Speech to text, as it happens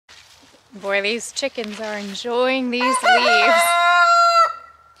Boy, these chickens are enjoying these leaves.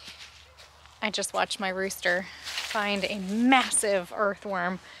 I just watched my rooster find a massive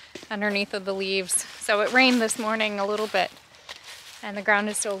earthworm underneath of the leaves. So it rained this morning a little bit and the ground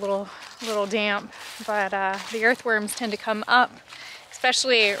is still a little damp, but the earthworms tend to come up,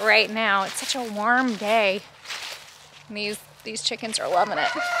 especially right now. It's such a warm day. And these chickens are loving it.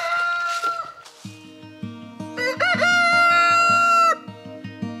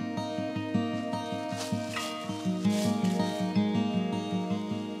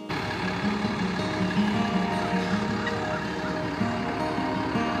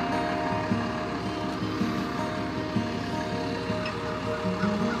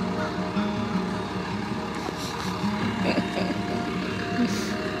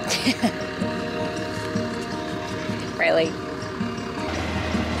 Really?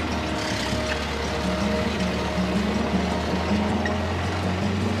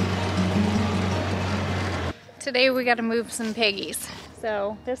 Today we got to move some piggies.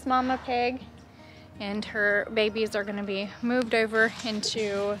 So this mama pig and her babies are going to be moved over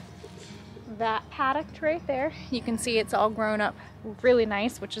into that paddock right there. You can see it's all grown up really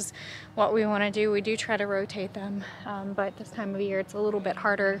nice, which is what we want to do. We do try to rotate them, but this time of year it's a little bit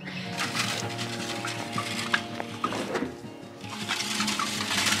harder.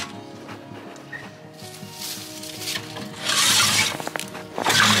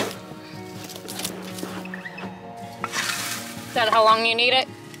 Is that how long you need it?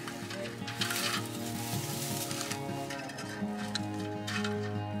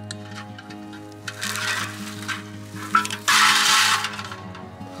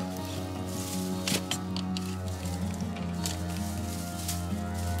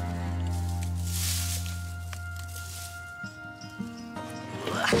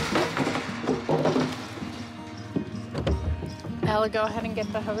 Ella, go ahead and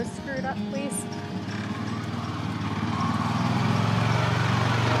get the hose screwed up, please.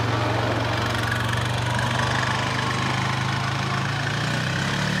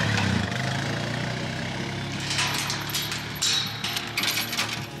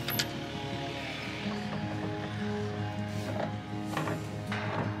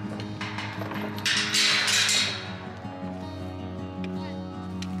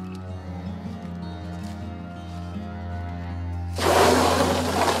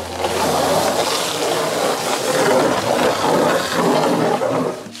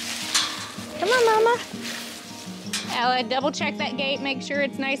 Double check that gate, make sure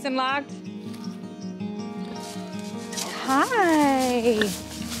it's nice and locked. Hi,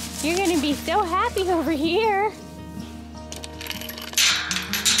 you're gonna be so happy over here.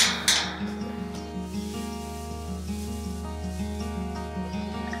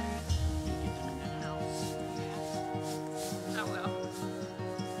 I will.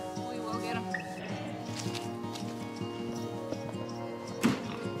 We will get them.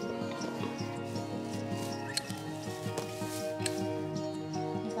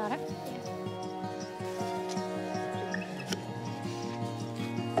 Got it?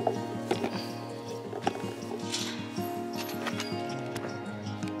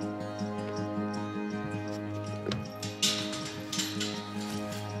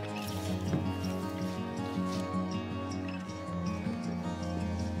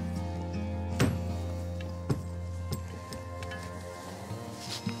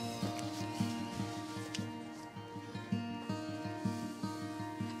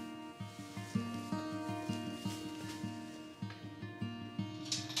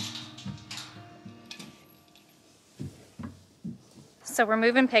 So we're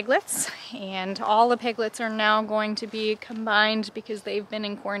moving piglets, and all the piglets are now going to be combined because they've been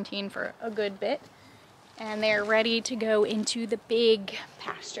in quarantine for a good bit, and they're ready to go into the big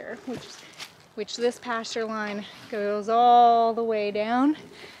pasture, which this pasture line goes all the way down.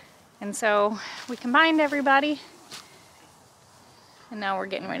 And so we combined everybody, and now we're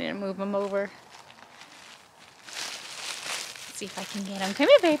getting ready to move them over. Let's see if I can get them. Come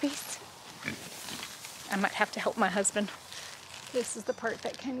here, babies. I might have to help my husband. This is the part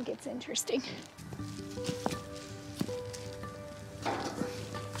that kind of gets interesting. Come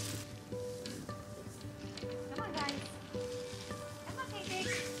on, guys. Come on, baby.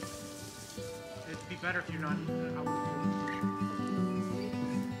 It'd be better if you're not.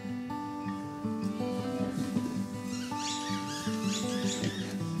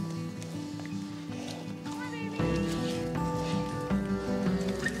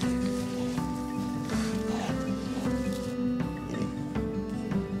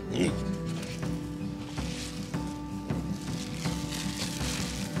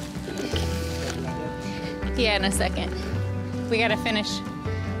 Yeah, in a second. We gotta finish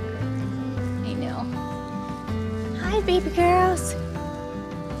Hi, baby girls.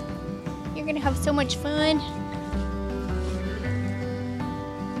 You're gonna have so much fun.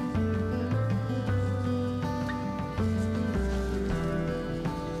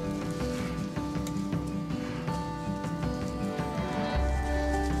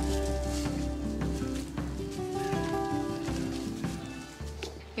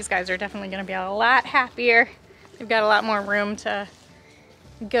 These guys are definitely gonna be a lot happier. They've got a lot more room to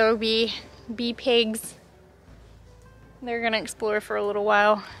go be pigs. They're gonna explore for a little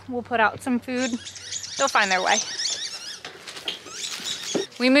while. We'll put out some food. They'll find their way.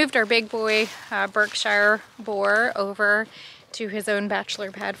 We moved our big boy Berkshire boar over to his own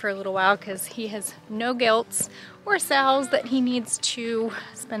bachelor pad for a little while because he has no gilts or sows that he needs to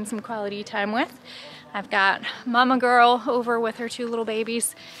spend some quality time with. I've got Mama Girl over with her 2 little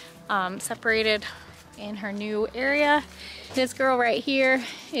babies, separated in her new area. This girl right here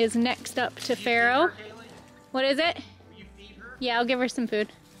is next up to Pharaoh. What is it? Yeah, I'll give her some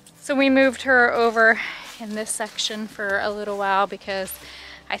food. So we moved her over in this section for a little while because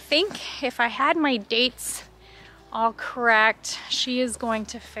I think if I had my dates all correct, she is going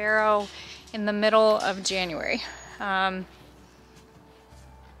to Pharaoh in the middle of January. January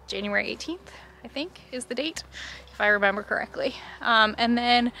 18th, I think, is the date, if I remember correctly. And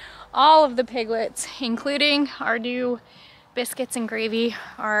then all of the piglets, including our new biscuits and gravy,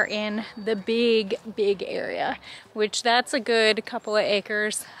 are in the big area, which that's a good couple of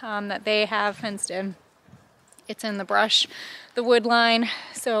acres that they have fenced in. It's in the brush, the wood line,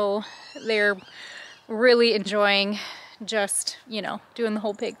 so they're really enjoying just, you know, doing the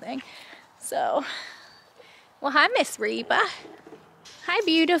whole pig thing. So, well, hi, Miss Reba. Hi,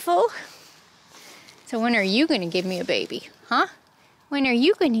 beautiful. So when are you gonna give me a baby, huh? When are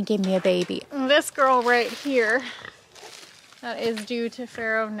you gonna give me a baby? This girl right here, that is due to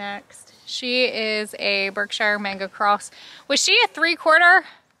Pharaoh next. She is a Berkshire Manga Cross. Was she a 3/4?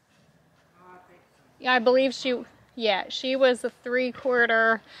 Yeah, I believe she was a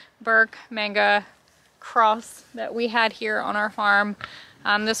 3/4 Berk Manga Cross that we had here on our farm.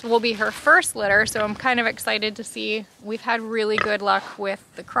 This will be her first litter, so I'm kind of excited to see. We've had really good luck with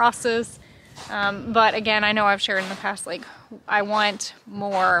the crosses, but again, I know I've shared in the past, like, I want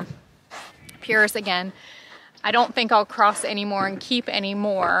more pures again. I don't think I'll cross anymore and keep any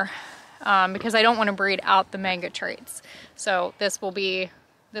more because I don't want to breed out the manga traits. So this will be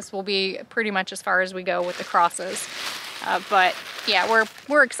pretty much as far as we go with the crosses. But yeah,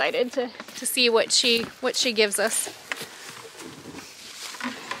 we're excited to see what she gives us.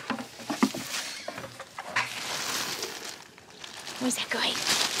 Was that good?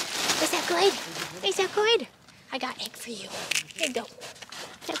 Was that good? Is that good? I got egg for you. Here you go.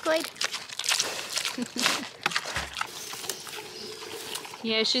 Is that good?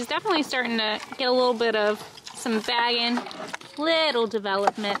 Yeah, she's definitely starting to get a little bit of some bagging, little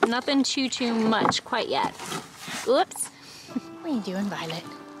development, nothing too much quite yet. Oops. What are you doing, Violet?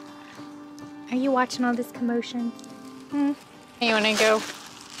 Are you watching all this commotion? You wanna go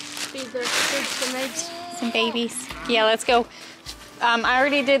feed some eggs? Some babies. Yeah, let's go. I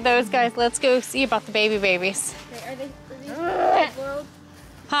already did those guys. Let's go see about the babies. Are these hard-boiled?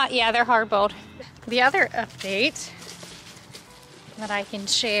 Yeah, they're hard-boiled. The other update that I can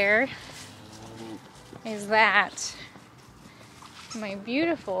share is that my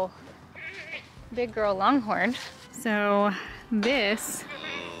beautiful big girl longhorn. So this,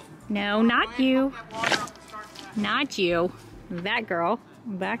 no, not you, not you, that girl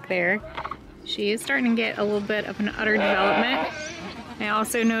back there, she is starting to get a little bit of an udder development. I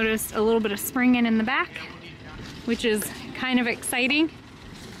also noticed a little bit of springing in the back, which is kind of exciting.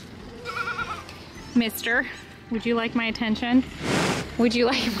 Mister, would you like my attention? Would you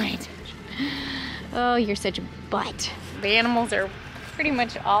like my attention? Oh, you're such a butt. The animals are pretty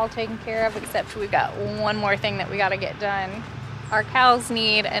much all taken care of, except we've got one more thing that we gotta get done. Our cows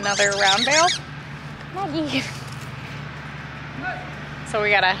need another round bale. Maggie. So we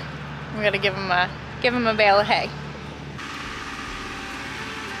gotta give them a bale of hay.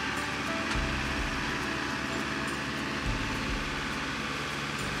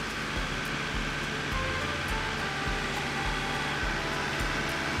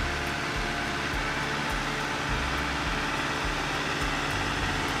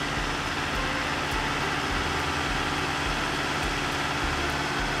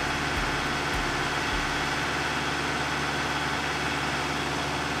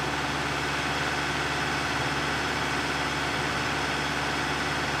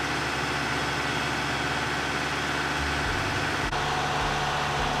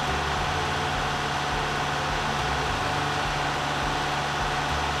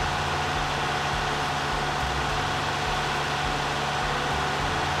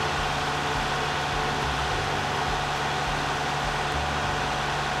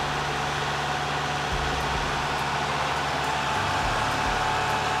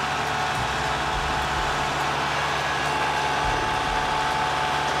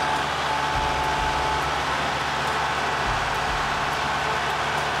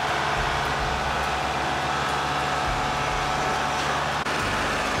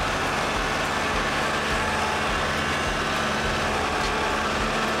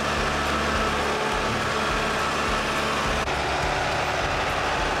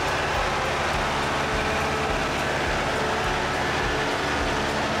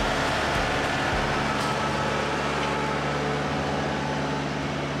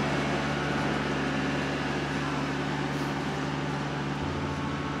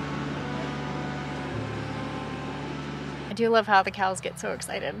 I do love how the cows get so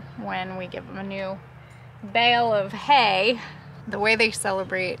excited when we give them a new bale of hay. The way they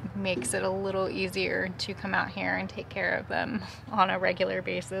celebrate makes it a little easier to come out here and take care of them on a regular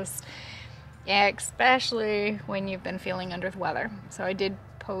basis, especially when you've been feeling under the weather. So I did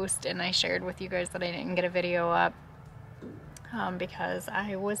post and I shared with you guys that I didn't get a video up because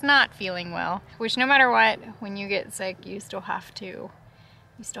I was not feeling well, which no matter what, when you get sick, you still have to do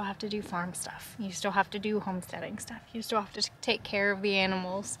farm stuff. You still have to do homesteading stuff. You still have to take care of the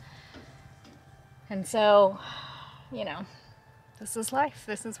animals. And so, you know, this is life.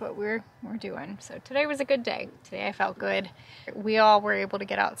 This is what we're doing. So today was a good day. Today I felt good. We all were able to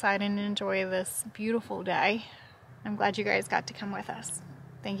get outside and enjoy this beautiful day. I'm glad you guys got to come with us.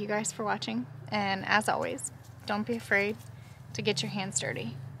 Thank you guys for watching. And as always, don't be afraid to get your hands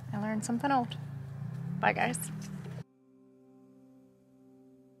dirty and learn something old. Bye guys.